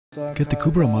Get the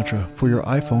Kubra mantra for your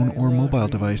iPhone or mobile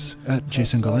device at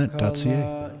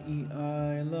JasonGallant.ca.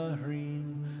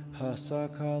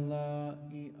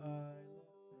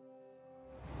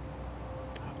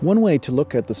 One way to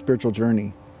look at the spiritual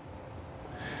journey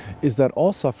is that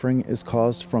all suffering is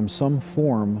caused from some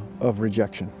form of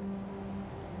rejection.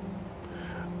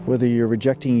 Whether you're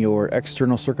rejecting your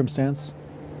external circumstance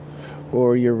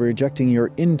or you're rejecting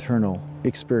your internal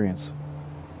experience.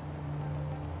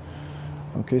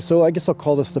 Okay, so I guess I'll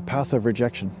call this the path of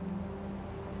rejection.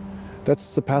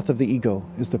 That's the path of the ego,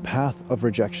 is the path of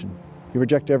rejection. You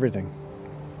reject everything.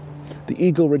 The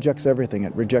ego rejects everything.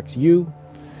 It rejects you,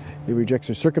 it rejects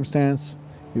your circumstance,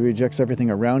 it rejects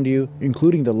everything around you,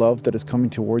 including the love that is coming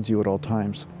towards you at all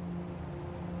times.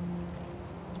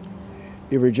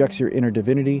 It rejects your inner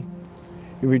divinity.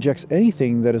 It rejects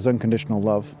anything that is unconditional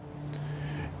love.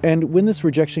 And when this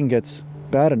rejection gets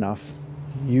bad enough,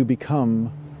 you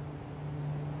become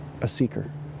a seeker.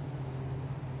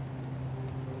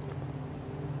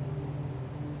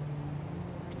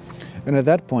 And at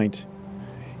that point,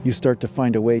 you start to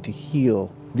find a way to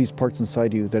heal these parts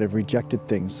inside you that have rejected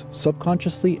things,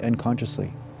 subconsciously and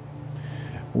consciously.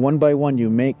 One by one,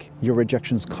 you make your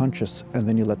rejections conscious, and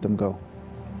then you let them go.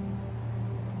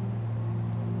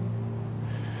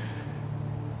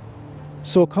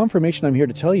 So a confirmation I'm here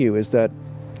to tell you is that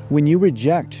when you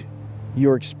reject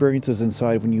your experiences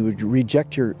inside, when you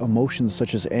reject your emotions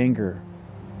such as anger,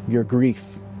 your grief,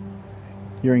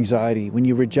 your anxiety, when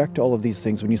you reject all of these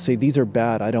things, when you say, these are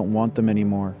bad, I don't want them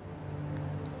anymore,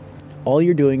 all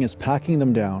you're doing is packing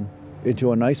them down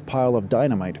into a nice pile of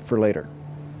dynamite for later.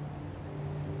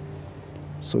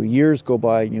 So years go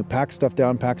by and you pack stuff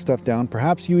down,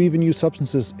 perhaps you even use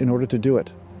substances in order to do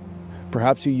it.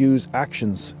 Perhaps you use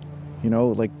actions, you know,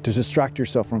 like to distract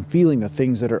yourself from feeling the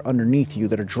things that are underneath you,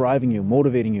 that are driving you,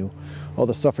 motivating you, all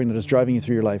the suffering that is driving you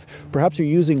through your life. Perhaps you're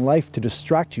using life to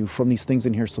distract you from these things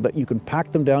in here so that you can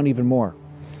pack them down even more.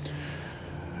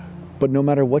 But no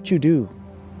matter what you do,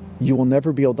 you will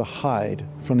never be able to hide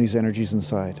from these energies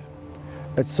inside.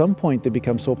 At some point, they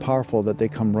become so powerful that they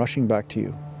come rushing back to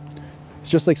you.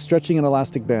 It's just like stretching an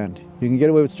elastic band. You can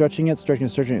get away with stretching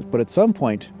it, but at some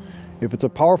point, if it's a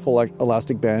powerful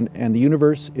elastic band, and the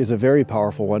universe is a very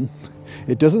powerful one,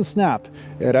 it doesn't snap,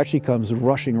 it actually comes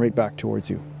rushing right back towards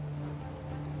you.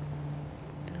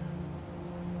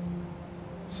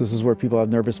 So this is where people have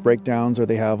nervous breakdowns, or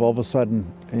they have all of a sudden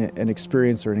an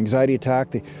experience or an anxiety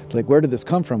attack. They're like, where did this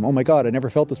come from? Oh my God, I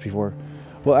never felt this before.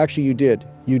 Well, actually you did.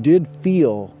 You did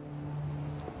feel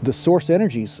the source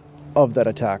energies of that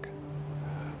attack.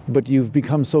 But you've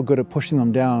become so good at pushing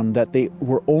them down that they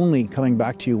were only coming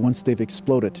back to you once they've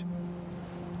exploded.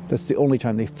 That's the only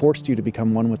time they forced you to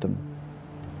become one with them.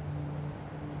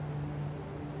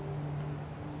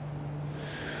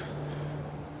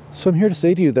 So I'm here to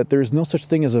say to you that there is no such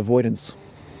thing as avoidance.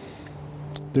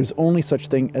 There's only such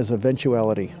thing as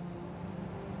eventuality.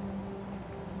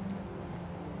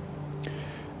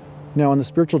 Now on the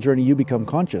spiritual journey, you become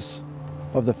conscious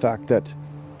of the fact that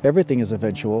everything is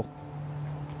eventual,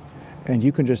 and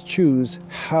you can just choose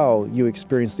how you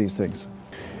experience these things.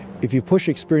 If you push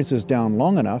experiences down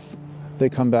long enough, they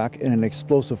come back in an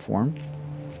explosive form.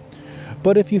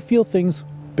 But if you feel things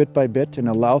bit by bit and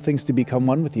allow things to become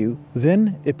one with you,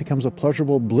 then it becomes a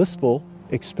pleasurable, blissful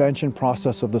expansion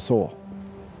process of the soul.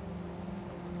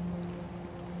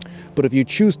 But if you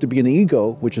choose to be in the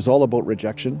ego, which is all about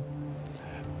rejection,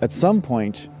 at some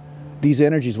point, these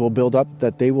energies will build up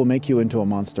that they will make you into a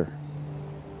monster.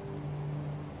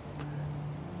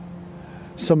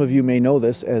 Some of you may know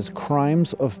this as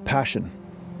crimes of passion,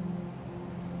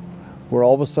 where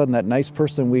all of a sudden that nice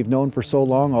person we've known for so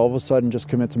long all of a sudden just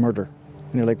commits murder.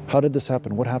 And you're like, how did this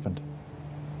happen? What happened?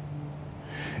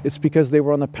 It's because they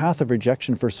were on the path of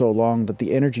rejection for so long that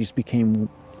the energies became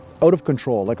out of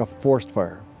control, like a forest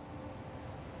fire.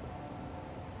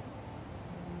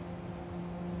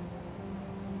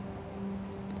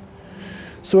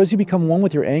 So as you become one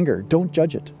with your anger, don't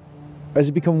judge it. As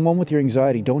you become one with your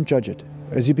anxiety, don't judge it.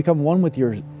 As you become one with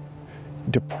your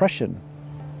depression,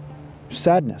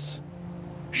 sadness,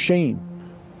 shame,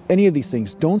 any of these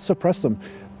things, don't suppress them.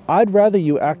 I'd rather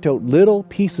you act out little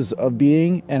pieces of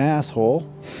being an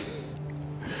asshole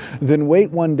than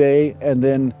wait one day and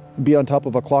then be on top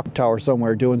of a clock tower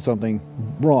somewhere doing something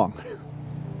wrong.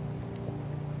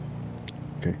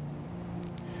 Okay.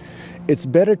 It's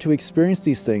better to experience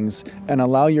these things and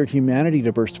allow your humanity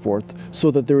to burst forth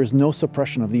so that there is no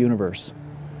suppression of the universe.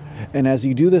 And as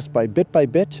you do this by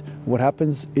bit, what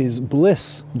happens is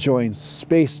bliss joins,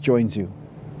 space joins you.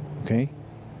 Okay?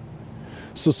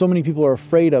 So many people are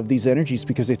afraid of these energies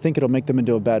because they think it'll make them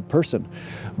into a bad person.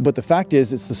 But the fact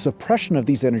is, it's the suppression of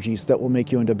these energies that will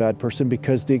make you into a bad person,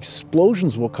 because the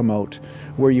explosions will come out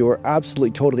where you are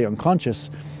absolutely, totally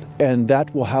unconscious, and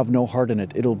that will have no heart in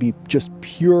it. It'll be just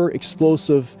pure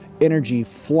explosive energy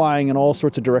flying in all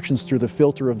sorts of directions through the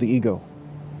filter of the ego.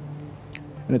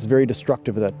 And it's very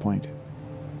destructive at that point.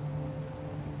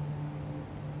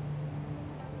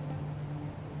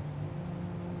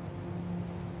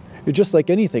 It's just like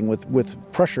anything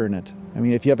with pressure in it. I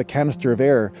mean, if you have a canister of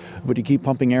air, but you keep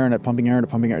pumping air in it, pumping air in it,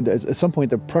 pumping air, at some point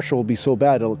the pressure will be so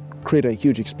bad it'll create a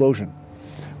huge explosion.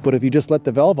 But if you just let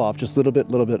the valve off just a little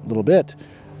bit,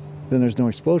 then there's no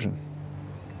explosion.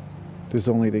 There's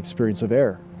only the experience of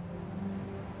air.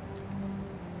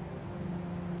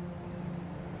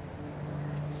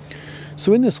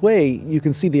 So in this way, you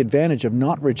can see the advantage of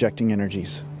not rejecting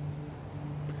energies,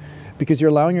 because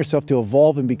you're allowing yourself to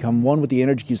evolve and become one with the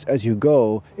energies as you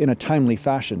go in a timely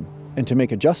fashion, and to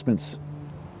make adjustments.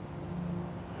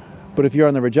 But if you're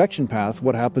on the rejection path,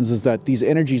 what happens is that these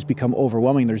energies become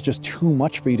overwhelming. There's just too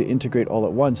much for you to integrate all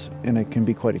at once, and it can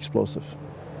be quite explosive.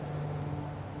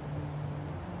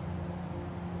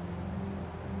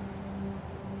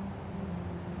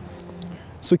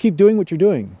 So keep doing what you're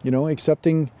doing, you know,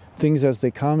 accepting things as they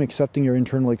come, accepting your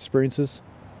internal experiences,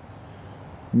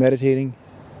 meditating,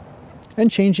 and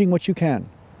changing what you can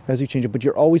as you change it, but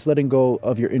you're always letting go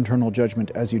of your internal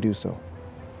judgment as you do so.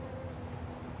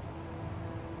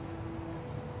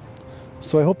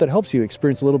 So I hope that helps you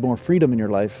experience a little more freedom in your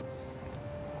life.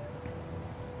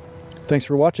 Thanks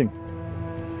for watching.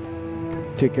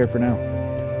 Take care for now.